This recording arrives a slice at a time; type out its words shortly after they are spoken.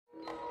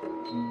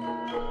Under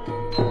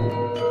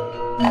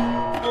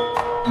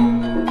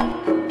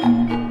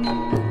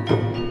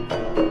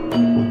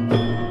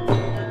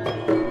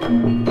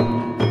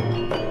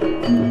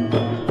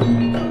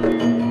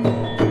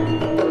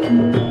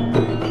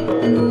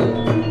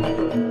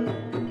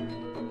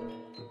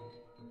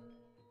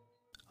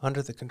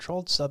the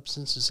Controlled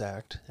Substances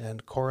Act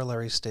and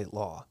corollary state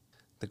law,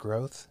 the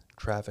growth,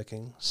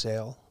 trafficking,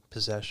 sale,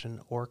 possession,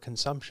 or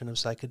consumption of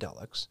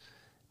psychedelics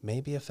may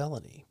be a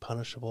felony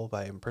punishable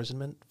by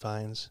imprisonment,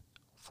 fines,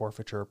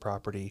 forfeiture of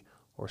property,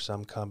 or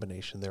some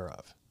combination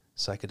thereof.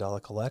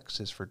 Psychedelical X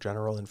is for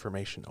general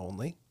information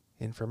only.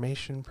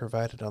 Information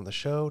provided on the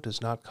show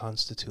does not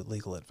constitute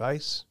legal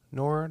advice,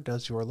 nor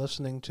does your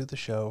listening to the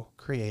show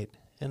create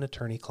an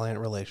attorney-client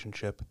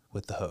relationship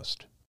with the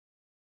host.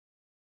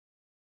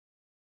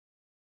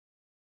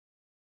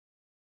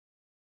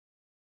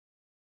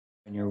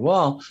 On your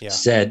wall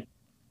said,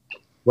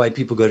 white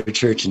people go to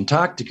church and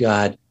talk to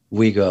God.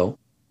 We go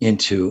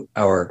into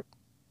our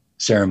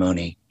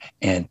ceremony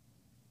and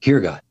hear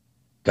God.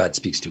 God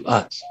speaks to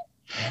us.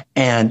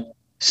 And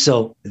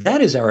so that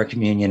is our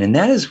communion. And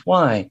that is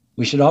why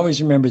we should always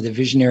remember that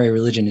visionary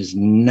religion is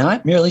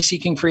not merely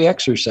seeking free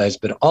exercise,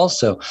 but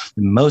also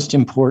the most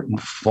important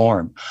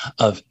form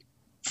of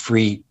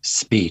free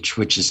speech,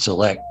 which is to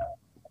let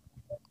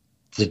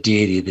the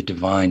deity, the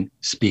divine,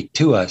 speak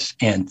to us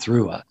and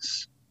through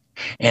us.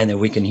 And that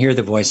we can hear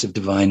the voice of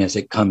divine as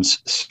it comes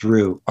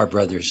through our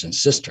brothers and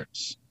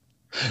sisters.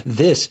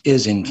 This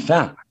is, in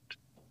fact,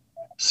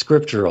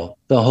 scriptural,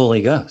 the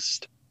Holy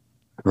Ghost,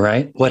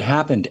 right? What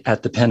happened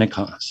at the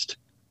Pentecost?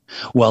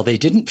 Well, they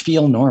didn't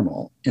feel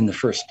normal in the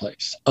first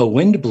place. A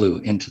wind blew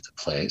into the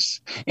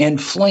place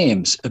and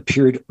flames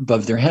appeared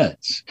above their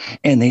heads.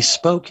 And they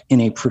spoke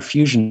in a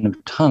profusion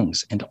of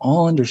tongues and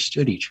all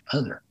understood each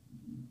other.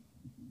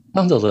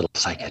 Sounds a little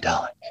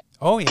psychedelic.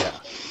 Oh, yeah.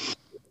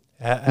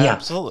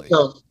 Absolutely.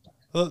 So,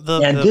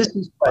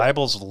 the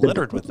Bible's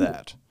littered with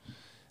that.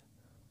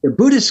 The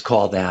Buddhists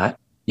call that,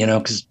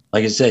 because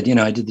like I said,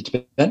 I did the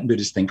Tibetan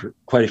Buddhist thing for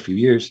quite a few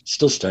years,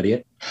 still study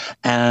it.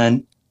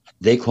 And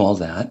they call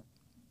that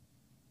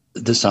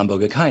the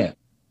Sambhogakaya,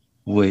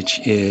 which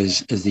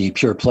is the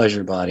pure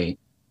pleasure body,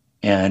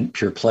 and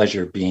pure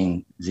pleasure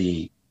being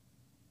the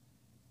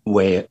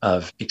way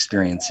of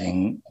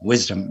experiencing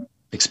wisdom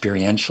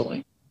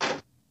experientially.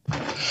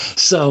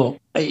 So,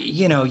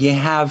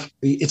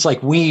 it's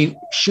like we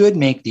should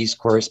make these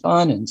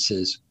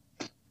correspondences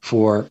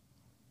for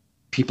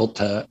people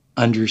to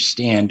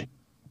understand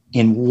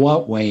in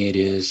what way it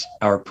is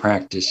our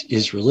practice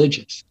is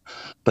religious.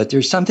 But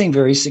there's something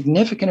very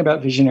significant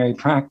about visionary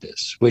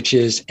practice, which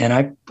is, and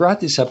I brought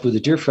this up with a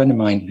dear friend of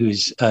mine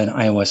who's an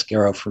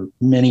ayahuasquero for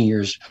many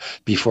years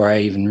before I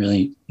even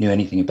really knew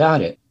anything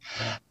about it.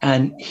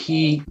 And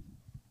he,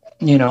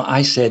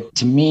 I said,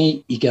 to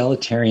me,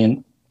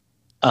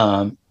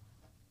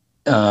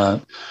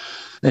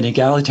 an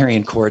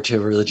egalitarian core to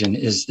religion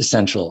is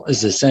essential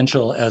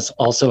as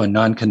also a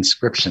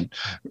non-conscription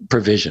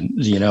provision,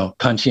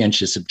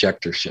 conscientious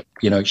objectorship.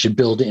 You should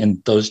build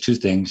in those two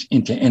things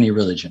into any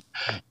religion.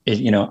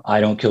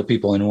 I don't kill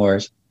people in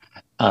wars.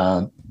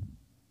 And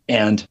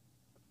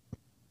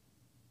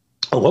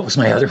what was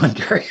my other one,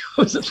 Gary?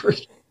 What was the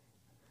first?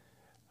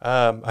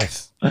 I'm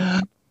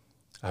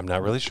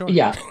not really sure.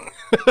 Yeah.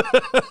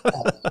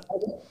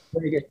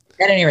 Very good.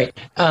 At any rate,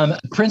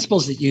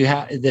 principles that you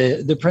have,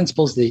 the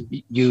principles that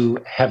you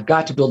have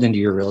got to build into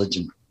your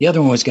religion. The other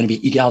one was going to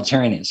be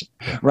egalitarianism,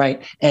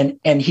 right?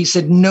 And he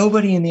said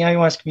nobody in the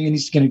ayahuasca community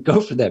is going to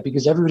go for that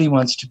because everybody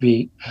wants to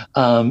be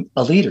a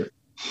leader.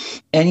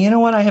 And you know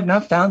what? I have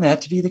not found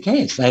that to be the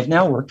case. I've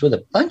now worked with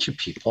a bunch of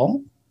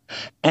people,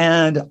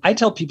 and I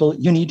tell people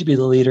you need to be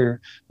the leader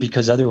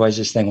because otherwise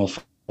this thing will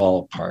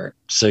fall apart.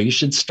 So you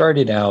should start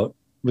it out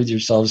with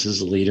yourselves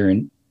as a leader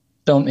and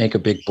don't make a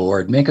big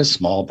board, make a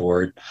small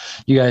board.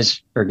 You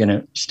guys are going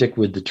to stick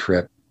with the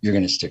trip. You're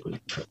going to stick with the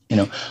trip,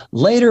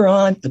 later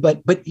on,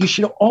 but you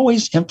should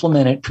always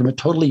implement it from a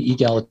totally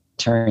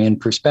egalitarian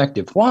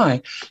perspective.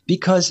 Why?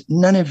 Because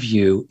none of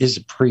you is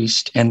a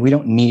priest and we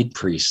don't need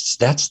priests.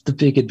 That's the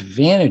big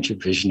advantage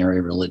of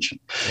visionary religion,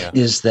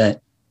 is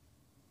that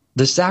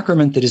the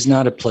sacrament that is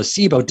not a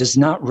placebo does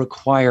not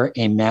require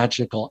a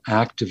magical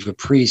act of a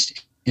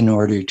priest in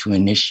order to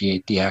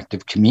initiate the act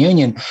of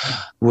communion,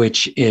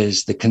 which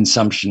is the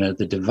consumption of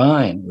the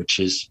divine, which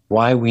is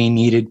why we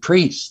needed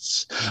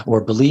priests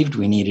or believed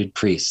we needed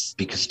priests,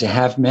 because to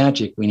have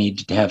magic, we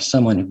needed to have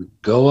someone who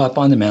would go up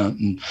on the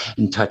mountain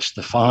and touch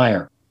the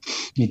fire.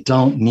 You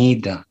don't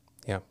need that.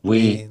 Yeah.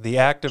 The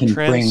act of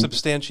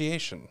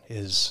transubstantiation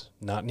is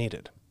not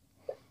needed.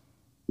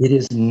 It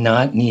is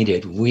not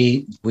needed.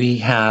 We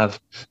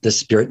have the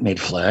Spirit made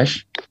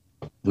flesh.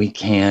 We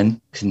can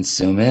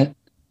consume it.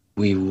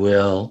 We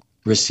will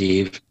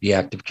receive the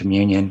act of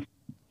communion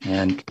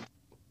and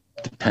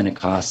the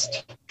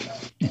Pentecost,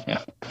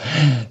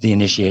 the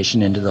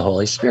initiation into the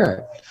Holy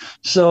Spirit.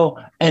 So,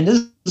 and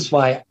this is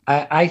why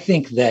I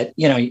think that,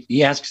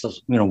 you ask yourself,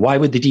 why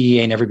would the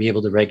DEA never be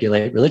able to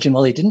regulate religion?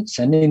 Well, they didn't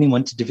send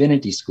anyone to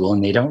divinity school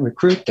and they don't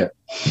recruit there,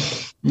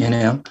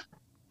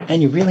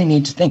 And you really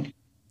need to think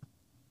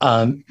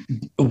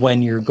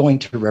when you're going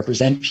to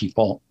represent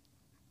people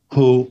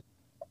who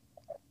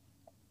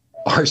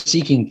are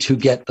seeking to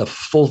get the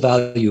full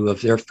value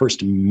of their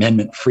First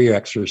Amendment free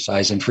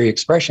exercise and free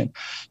expression,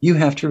 you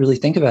have to really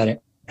think about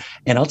it.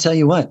 And I'll tell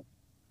you what,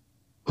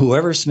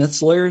 whoever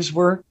Smith's lawyers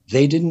were,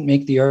 they didn't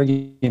make the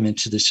argument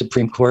to the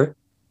Supreme Court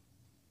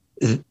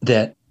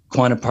that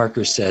Quanah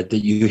Parker said that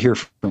you hear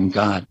from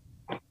God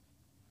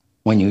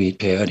when you eat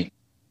peyote.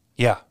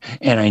 Yeah.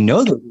 And I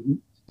know that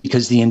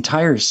because the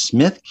entire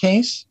Smith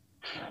case,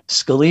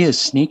 Scalia's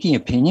sneaky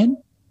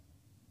opinion,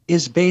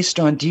 is based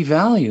on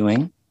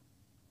devaluing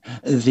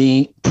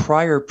the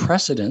prior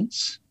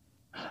precedents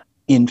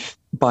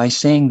by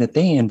saying that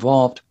they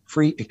involved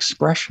free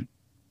expression.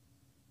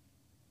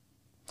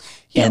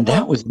 Yeah, and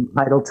that was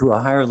entitled to a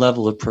higher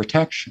level of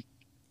protection.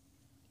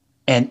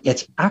 And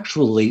it's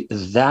actually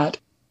that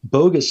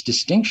bogus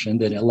distinction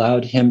that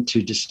allowed him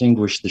to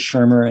distinguish the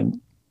Shermer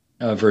and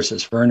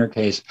versus Verner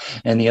case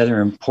and the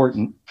other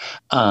important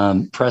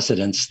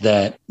precedents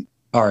that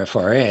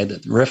RFRA,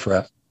 that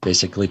RFRA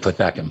basically put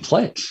back in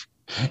place.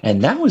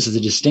 And that was the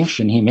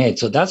distinction he made.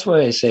 So that's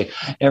why I say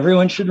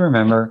everyone should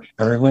remember,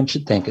 everyone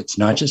should think it's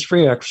not just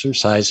free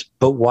exercise,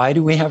 but why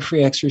do we have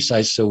free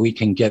exercise? So we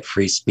can get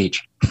free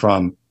speech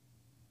from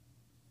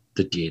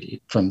the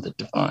deity, from the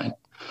divine,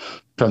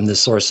 from the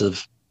source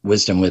of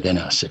wisdom within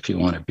us, if you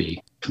want to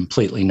be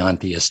completely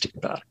non-theistic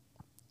about it.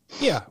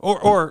 Yeah,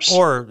 or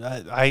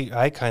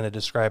I kind of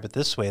describe it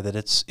this way, that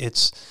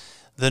it's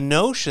the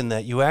notion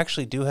that you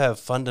actually do have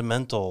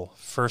fundamental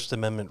First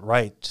Amendment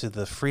right to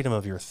the freedom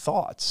of your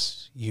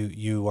thoughts.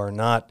 You are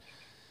not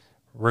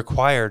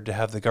required to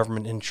have the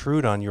government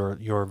intrude on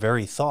your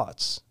very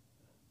thoughts.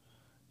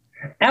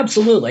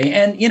 Absolutely.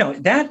 And,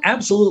 that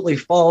absolutely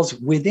falls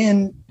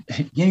within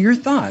your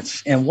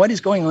thoughts, and what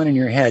is going on in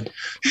your head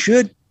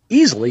should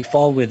easily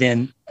fall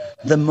within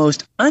the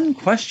most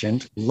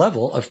unquestioned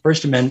level of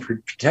First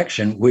Amendment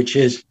protection, which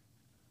is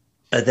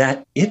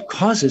that it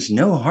causes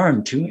no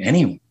harm to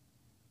anyone.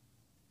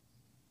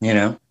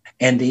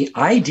 And the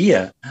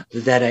idea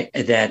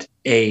that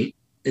a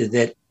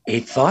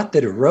thought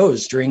that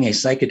arose during a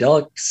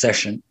psychedelic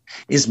session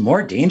is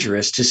more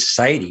dangerous to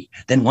society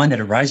than one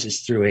that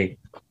arises through a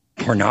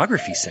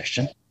pornography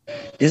session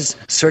is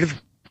sort of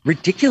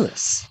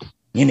ridiculous,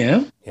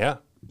 Yeah.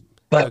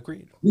 But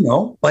agreed.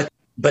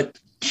 But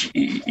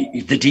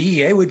the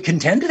DEA would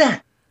contend to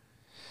that.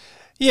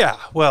 Yeah,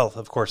 well,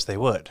 of course they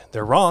would.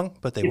 They're wrong,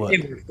 but they would.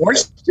 They were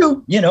forced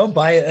to,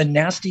 by a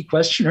nasty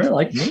questioner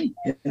like me.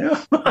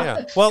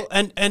 Yeah. Well,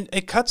 and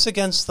it cuts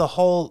against the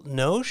whole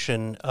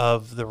notion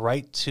of the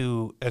right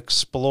to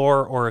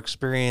explore or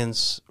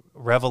experience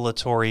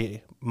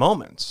revelatory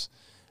moments.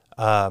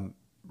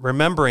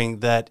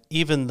 Remembering that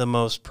even the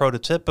most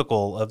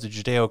prototypical of the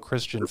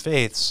Judeo-Christian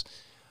faiths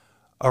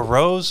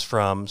arose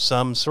from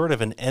some sort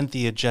of an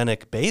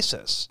entheogenic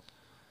basis.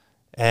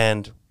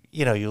 And,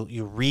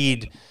 you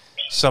read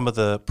some of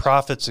the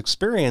prophets'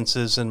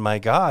 experiences, and my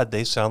God,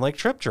 they sound like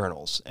trip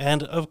journals.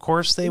 And of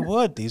course they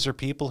would. These are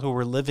people who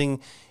were living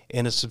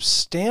in a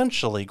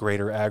substantially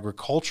greater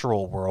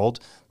agricultural world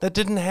that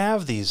didn't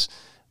have these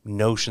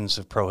notions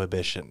of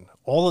prohibition.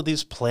 All of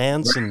these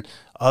plants and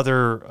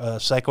other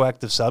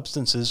psychoactive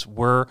substances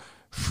were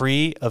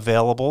free,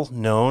 available,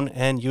 known,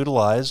 and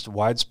utilized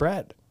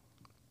widespread.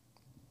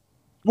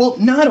 Well,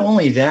 not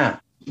only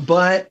that,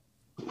 but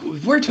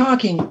we're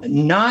talking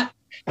not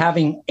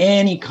having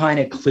any kind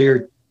of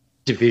clear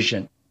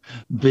division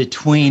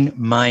between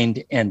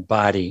mind and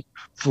body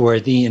for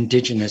the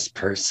indigenous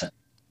person.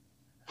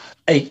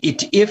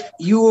 If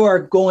you are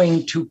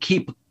going to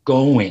keep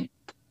going,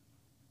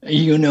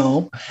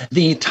 the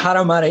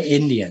Tarahumara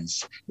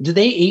Indians, do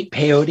they eat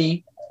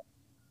peyote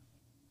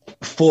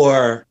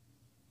for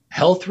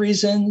health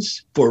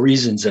reasons, for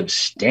reasons of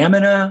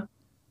stamina?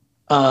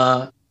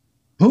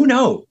 Who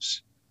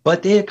knows?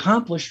 But they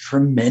accomplished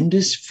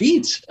tremendous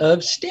feats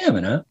of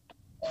stamina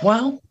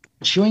while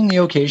chewing the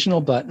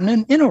occasional button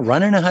and,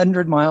 running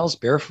 100 miles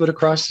barefoot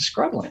across the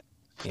scrubland.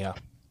 Yeah.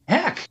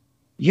 Heck,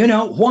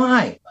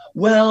 why?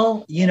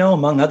 Well,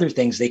 among other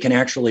things, they can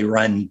actually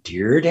run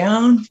deer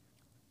down.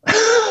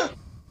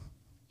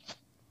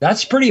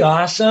 That's pretty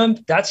awesome.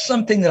 That's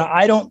something that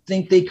I don't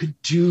think they could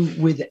do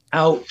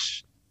without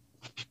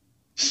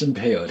some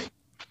peyote.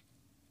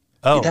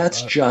 Oh,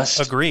 that's just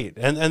agreed.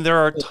 And there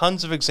are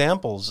tons of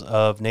examples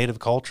of native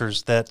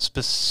cultures that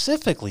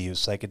specifically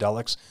use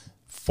psychedelics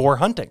for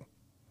hunting.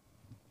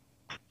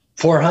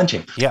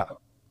 Yeah.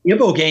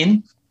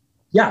 Ibogaine.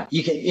 Yeah,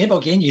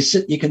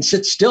 Ibogaine, you can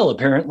sit still,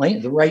 apparently,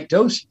 the right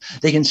dose.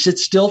 They can sit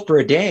still for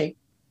a day.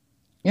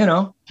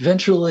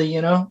 Eventually,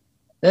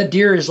 that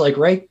deer is like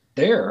right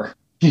there,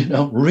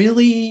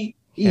 really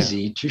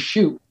easy to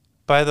shoot.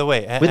 By the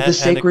way, with the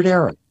sacred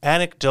arrow.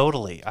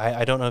 Anecdotally,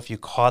 I don't know if you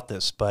caught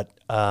this, but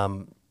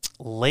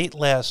late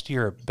last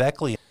year,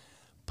 Beckley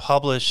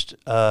published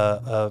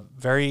a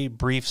very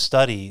brief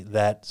study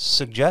that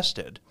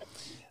suggested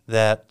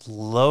that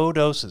low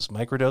doses,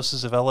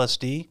 microdoses of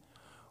LSD,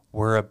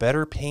 were a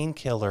better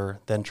painkiller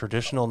than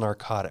traditional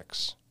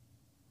narcotics.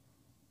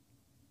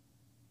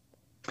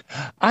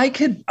 I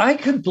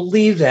could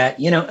believe that,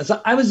 as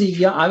I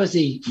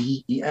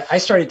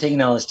started taking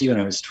LSD when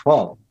I was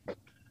 12.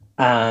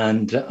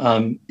 And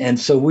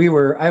so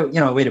I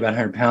weighed about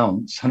 100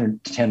 pounds,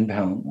 110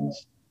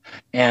 pounds.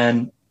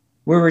 And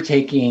we were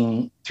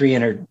taking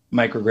 300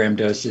 microgram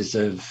doses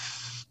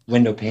of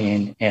window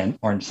pane and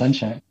orange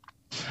sunshine.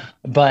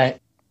 But,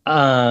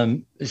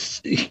 so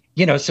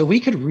we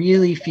could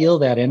really feel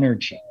that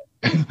energy.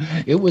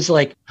 It was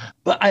like,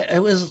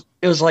 it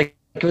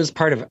was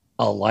part of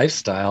a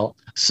lifestyle.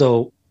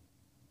 So,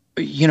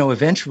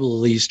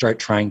 eventually you start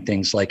trying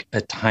things like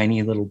a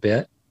tiny little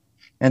bit.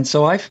 And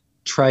so I've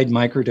tried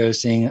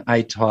microdosing.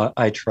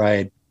 I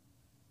tried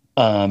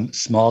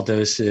small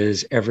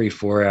doses every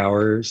 4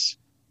 hours.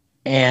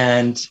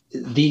 And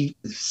the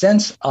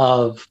sense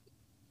of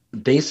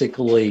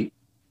basically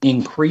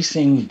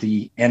increasing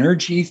the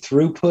energy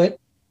throughput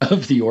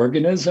of the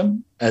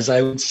organism, as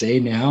I would say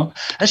now,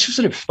 that's just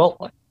what it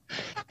felt like.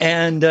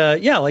 And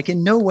like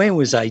in no way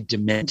was I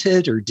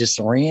demented or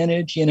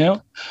disoriented,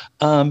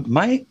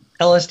 my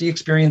LSD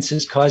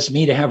experiences caused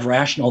me to have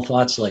rational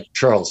thoughts like,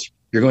 Charles,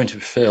 you're going to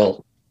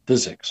fail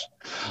physics.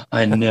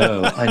 I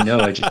know,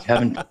 I just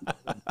haven't,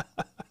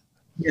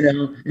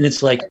 and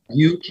it's like,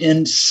 you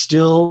can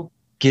still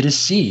get a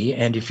C.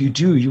 And if you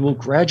do, you will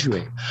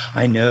graduate.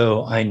 I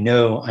know.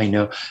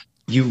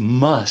 You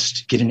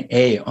must get an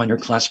A on your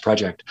class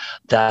project.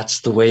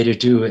 That's the way to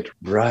do it.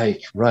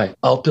 Right.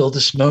 I'll build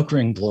a smoke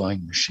ring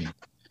blowing machine.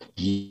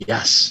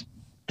 Yes,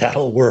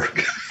 that'll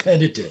work.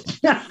 And it did.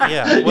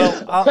 Yeah.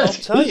 Well, I'll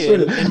tell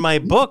you, in my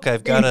book,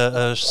 I've got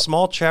a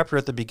small chapter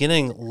at the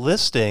beginning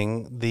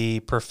listing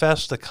the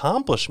professed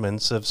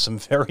accomplishments of some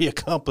very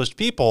accomplished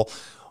people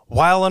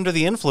while under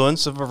the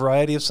influence of a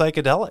variety of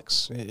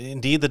psychedelics.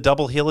 Indeed, the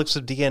double helix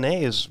of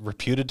DNA is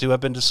reputed to have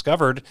been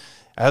discovered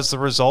as the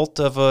result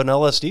of an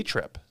LSD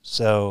trip.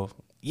 So,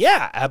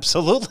 yeah,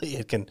 absolutely,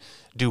 it can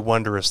do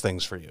wondrous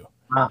things for you.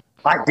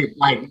 I've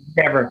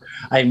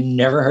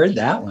never heard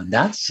that one.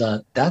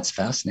 That's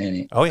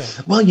fascinating. Oh, yeah.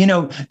 Well,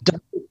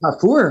 Dr.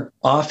 Kafur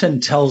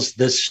often tells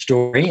this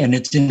story, and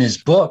it's in his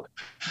book,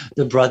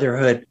 The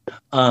Brotherhood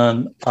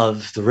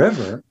of the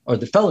River, or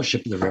The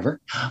Fellowship of the River.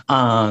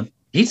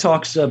 He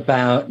talks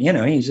about,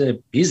 he's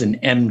an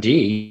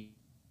MD.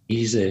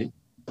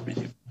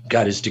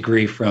 Got his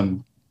degree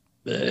from,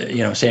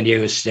 San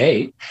Diego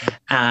State,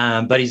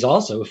 but he's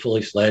also a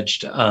fully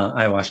fledged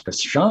ayahuasca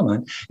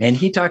shaman. And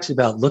he talks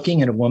about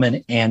looking at a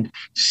woman and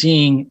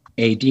seeing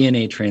a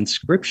DNA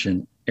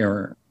transcription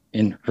error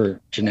in her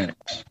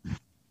genetics.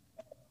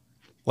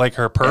 Like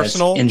her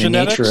personal genetics? In the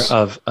nature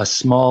of a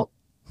small...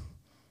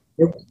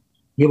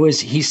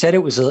 He said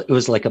it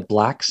was like a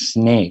black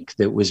snake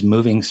that was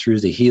moving through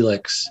the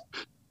helix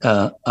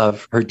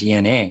of her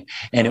DNA.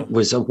 And it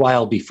was a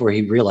while before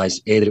he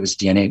realized, A, that it was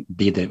DNA,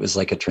 B, that it was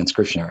like a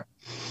transcription error.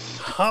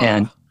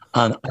 Huh.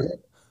 And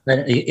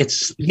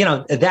it's,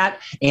 that,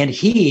 and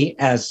he,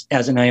 as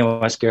an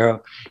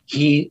ayahuasquero,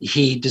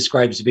 he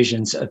describes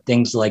visions of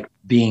things like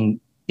being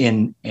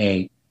in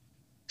a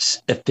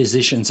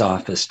physician's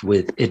office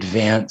with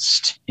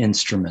advanced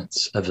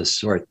instruments of a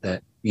sort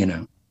that,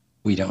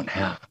 we don't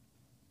have.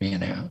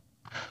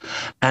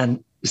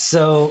 And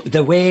so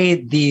the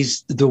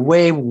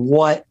way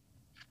what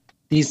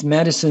these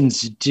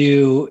medicines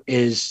do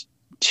is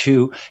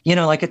to,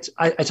 I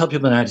tell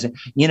people now,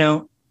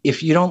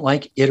 if you don't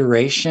like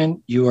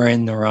iteration, you are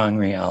in the wrong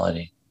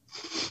reality.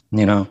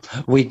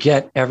 We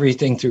get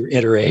everything through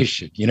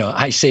iteration.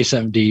 I say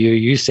something to you,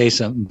 you say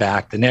something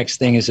back. The next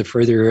thing is a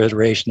further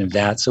iteration of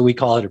that. So we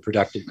call it a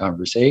productive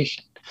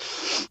conversation,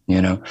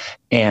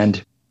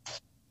 and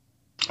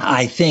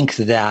I think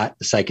that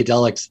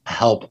psychedelics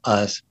help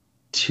us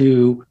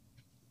to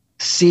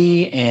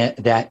see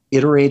that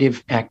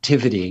iterative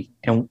activity.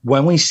 And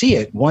when we see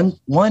it, one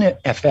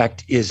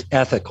effect is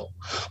ethical.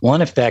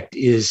 One effect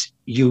is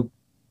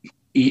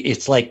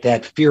it's like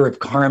that fear of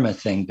karma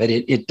thing, but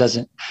it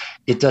doesn't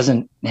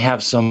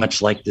have so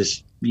much like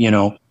this,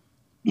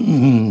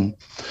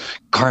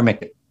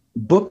 karmic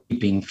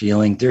bookkeeping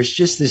feeling. There's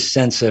just this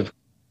sense of,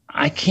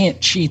 I can't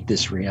cheat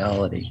this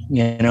reality.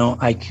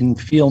 I can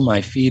feel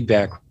my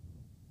feedback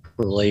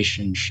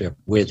relationship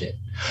with it.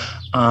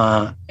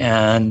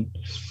 And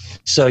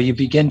so you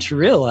begin to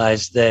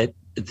realize that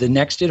the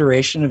next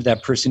iteration of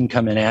that person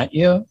coming at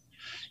you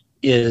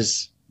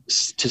is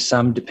to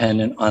some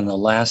dependent on the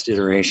last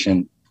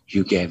iteration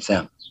you gave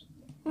them.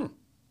 You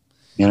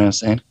know what I'm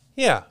saying?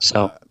 Yeah.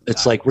 So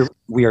it's like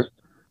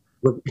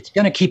it's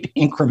going to keep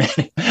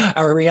incrementing.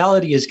 Our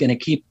reality is going to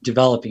keep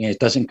developing. It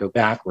doesn't go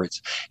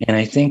backwards. And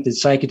I think that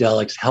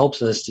psychedelics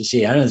helps us to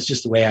see, I don't know, it's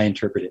just the way I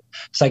interpret it.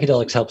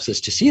 Psychedelics helps us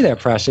to see that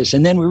process.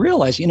 And then we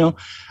realize,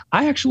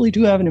 I actually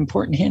do have an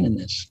important hand in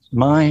this.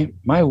 My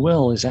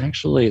will is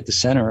actually at the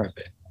center of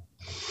it.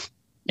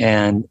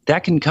 And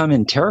that can come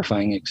in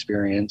terrifying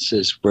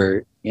experiences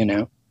where,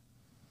 and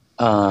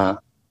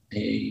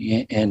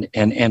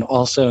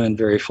also in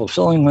very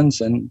fulfilling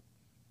ones. And,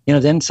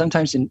 then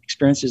sometimes in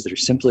experiences that are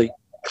simply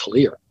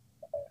clear.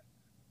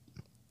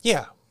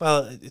 Yeah.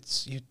 Well,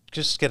 you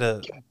just get a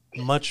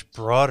much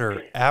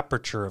broader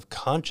aperture of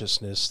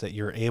consciousness that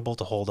you're able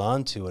to hold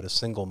on to at a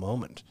single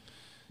moment.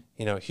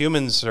 You know,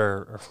 humans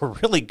are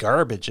really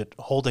garbage at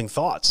holding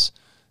thoughts.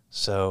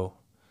 So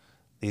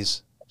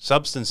these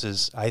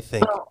substances, I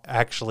think,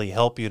 actually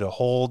help you to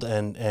hold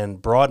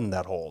and broaden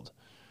that hold.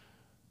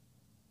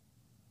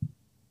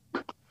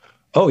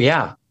 Oh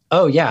yeah.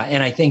 Oh yeah.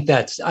 And I think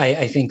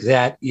I think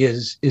that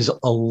is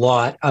a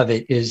lot of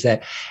it is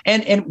that,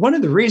 and one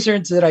of the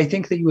reasons that I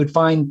think that you would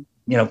find,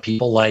 you know,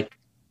 people like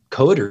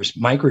coders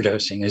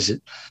microdosing is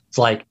it's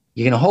like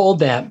you can hold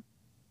that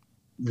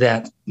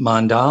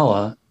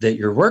mandala that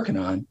you're working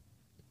on,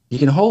 you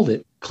can hold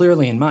it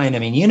clearly in mind. I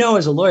mean, you know,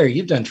 as a lawyer,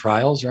 you've done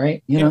trials,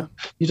 right? You know,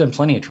 you've done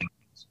plenty of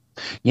trials.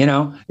 You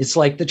know, it's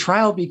like the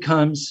trial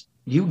becomes,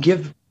 you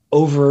give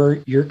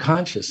over your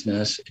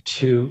consciousness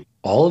to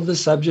all of the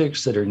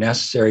subjects that are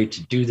necessary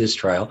to do this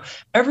trial.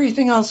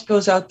 Everything else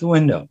goes out the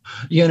window,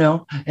 you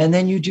know, and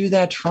then you do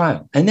that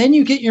trial and then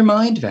you get your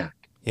mind back,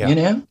 you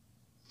know?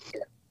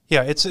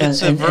 Yeah, it's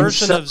a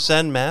version of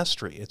Zen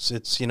mastery.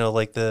 It's you know,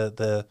 like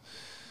the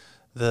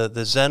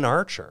Zen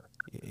archer.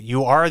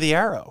 You are the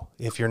arrow.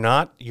 If you're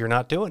not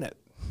doing it.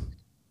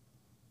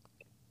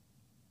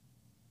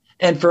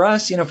 And for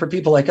us, you know, for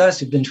people like us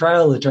who've been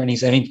trial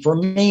attorneys, I mean, for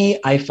me,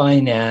 I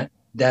find that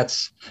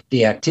that's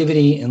the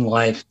activity in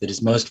life that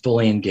is most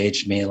fully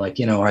engaged me, like,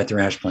 you know, Arthur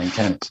Ashe playing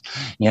tennis.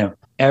 You know,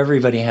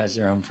 everybody has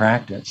their own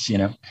practice, you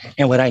know.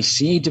 And what I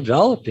see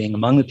developing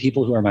among the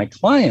people who are my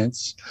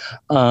clients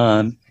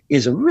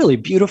is a really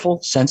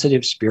beautiful,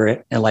 sensitive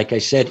spirit. And like I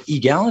said,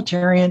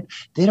 egalitarian,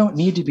 they don't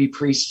need to be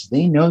priests.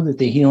 They know that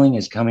the healing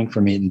is coming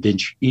from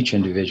each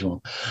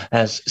individual.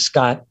 As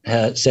Scott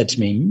said to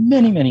me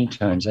many, many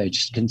times, I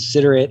just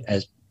consider it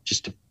as,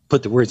 just to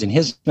put the words in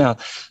his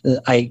mouth,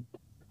 I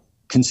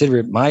consider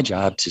it my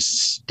job to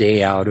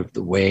stay out of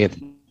the way of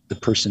the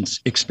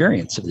person's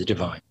experience of the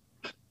divine.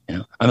 You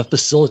know, I'm a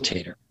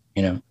facilitator,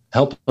 you know,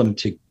 help them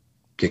to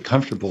get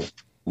comfortable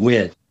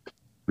with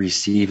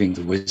receiving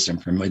the wisdom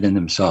from within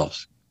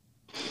themselves.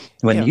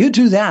 When you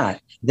do that,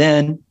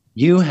 then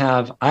you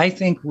have, I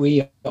think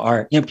we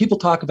are, you know, people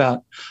talk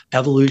about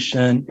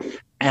evolution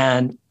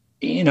and,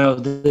 you know,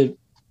 the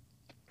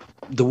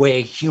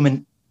way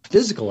human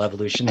physical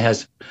evolution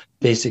has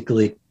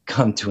basically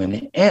come to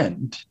an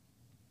end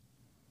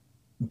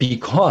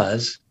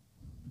because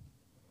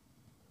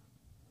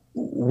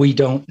we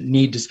don't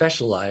need to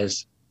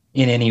specialize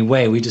in any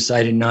way. We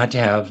decided not to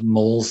have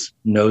moles'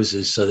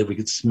 noses so that we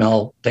could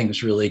smell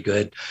things really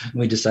good.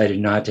 We decided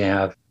not to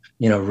have,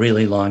 you know,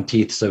 really long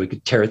teeth so we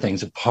could tear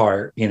things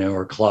apart, you know,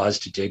 or claws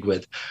to dig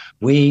with.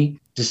 We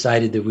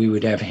decided that we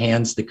would have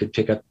hands that could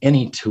pick up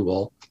any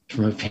tool,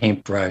 from a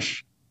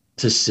paintbrush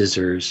to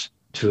scissors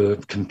to a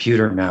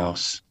computer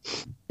mouse.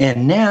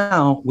 And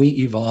now we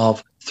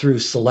evolve through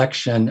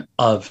selection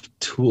of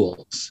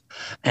tools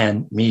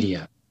and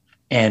media.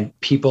 And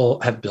people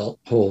have built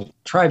whole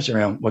tribes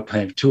around what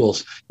kind of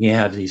tools. You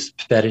have these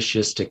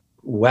fetishistic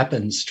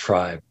weapons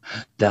tribe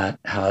that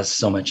has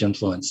so much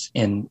influence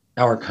in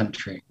our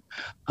country.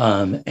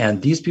 And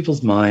these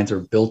people's minds are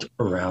built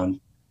around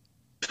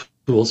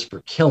tools for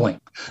killing.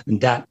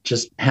 And that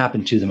just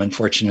happened to them,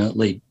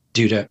 unfortunately,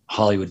 due to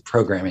Hollywood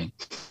programming.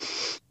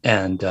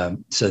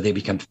 And so they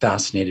become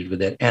fascinated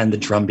with it. And the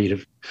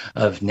drumbeat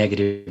of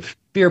negative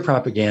fear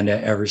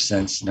propaganda ever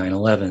since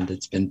 9/11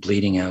 that's been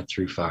bleeding out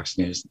through Fox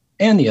News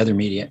and the other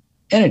media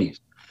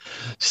entities.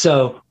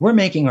 So we're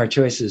making our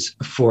choices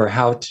for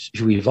how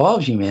to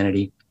evolve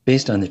humanity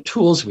based on the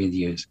tools we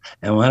use.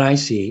 And what I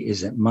see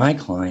is that my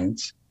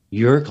clients,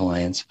 your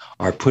clients,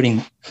 are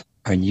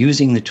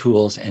using the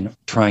tools and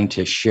trying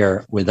to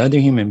share with other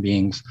human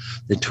beings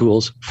the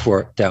tools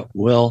that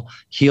will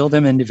heal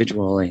them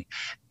individually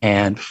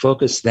and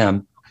focus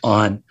them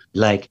on,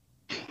 like,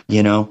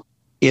 you know,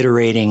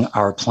 iterating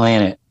our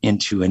planet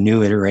into a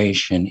new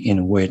iteration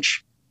in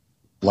which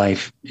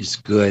life is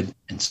good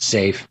and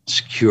safe,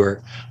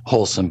 secure,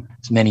 wholesome,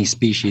 as many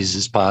species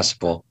as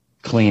possible,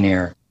 clean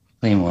air,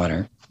 clean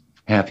water,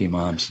 happy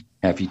moms,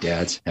 happy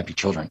dads, happy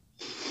children.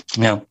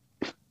 Now,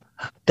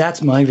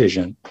 that's my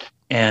vision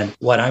and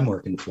what I'm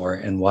working for,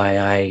 and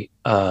why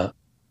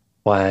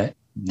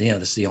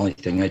this is the only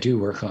thing I do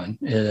work on.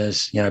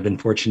 Is, you know, I've been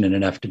fortunate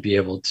enough to be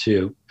able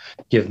to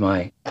give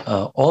my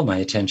all my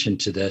attention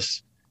to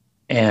this.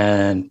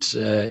 And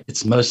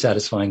it's the most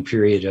satisfying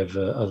period of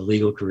a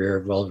legal career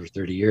of well over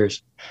 30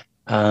 years,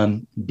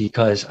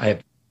 because I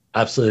have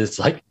absolutely, it's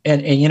like,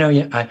 and you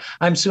know,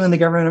 I'm suing the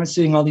government. I'm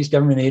suing all these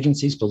government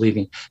agencies. Believe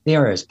me, they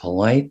are as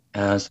polite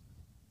as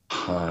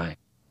pie.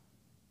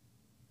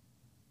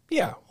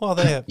 Yeah, well,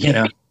 they have, you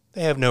know,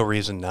 they have no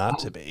reason not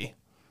to be.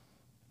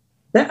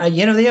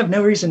 You know, they have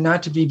no reason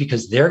not to be,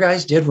 because their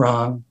guys did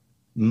wrong.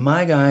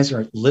 My guys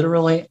are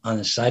literally on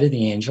the side of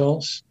the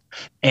angels.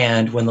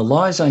 And when the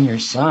law is on your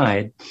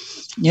side,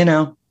 you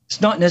know, it's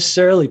not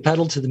necessarily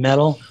pedal to the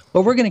metal,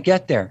 but we're going to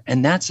get there.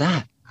 And that's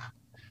that.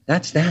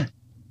 That's that.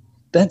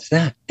 That's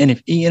that. And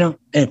if, you know,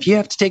 and if you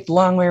have to take the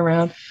long way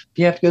around, if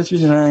you have to go through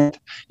the ninth,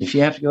 if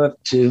you have to go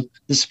up to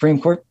the Supreme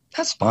Court,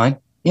 that's fine.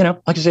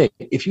 like I say,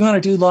 if you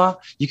want to do law,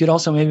 you could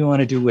also maybe want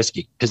to do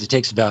whiskey, because it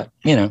takes about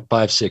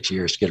 5-6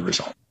 years to get a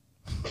result.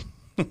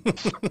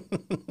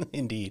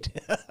 Indeed.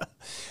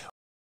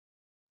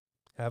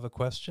 Have a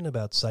question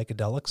about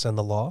psychedelics and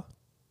the law?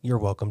 You're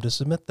welcome to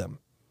submit them.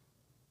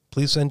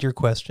 Please send your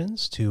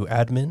questions to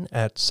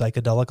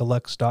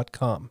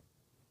admin@psychedelicalex.com.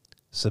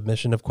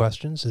 Submission of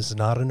questions is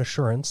not an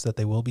assurance that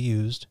they will be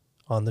used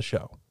on the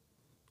show.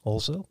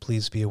 Also,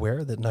 please be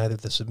aware that neither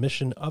the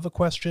submission of a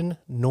question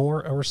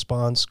nor a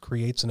response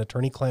creates an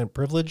attorney-client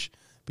privilege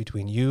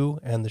between you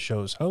and the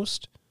show's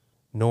host,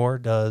 nor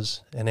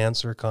does an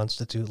answer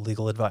constitute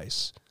legal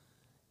advice.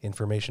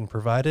 Information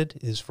provided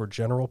is for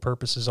general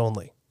purposes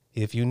only.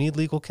 If you need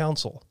legal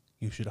counsel,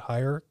 you should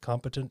hire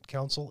competent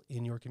counsel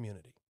in your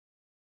community.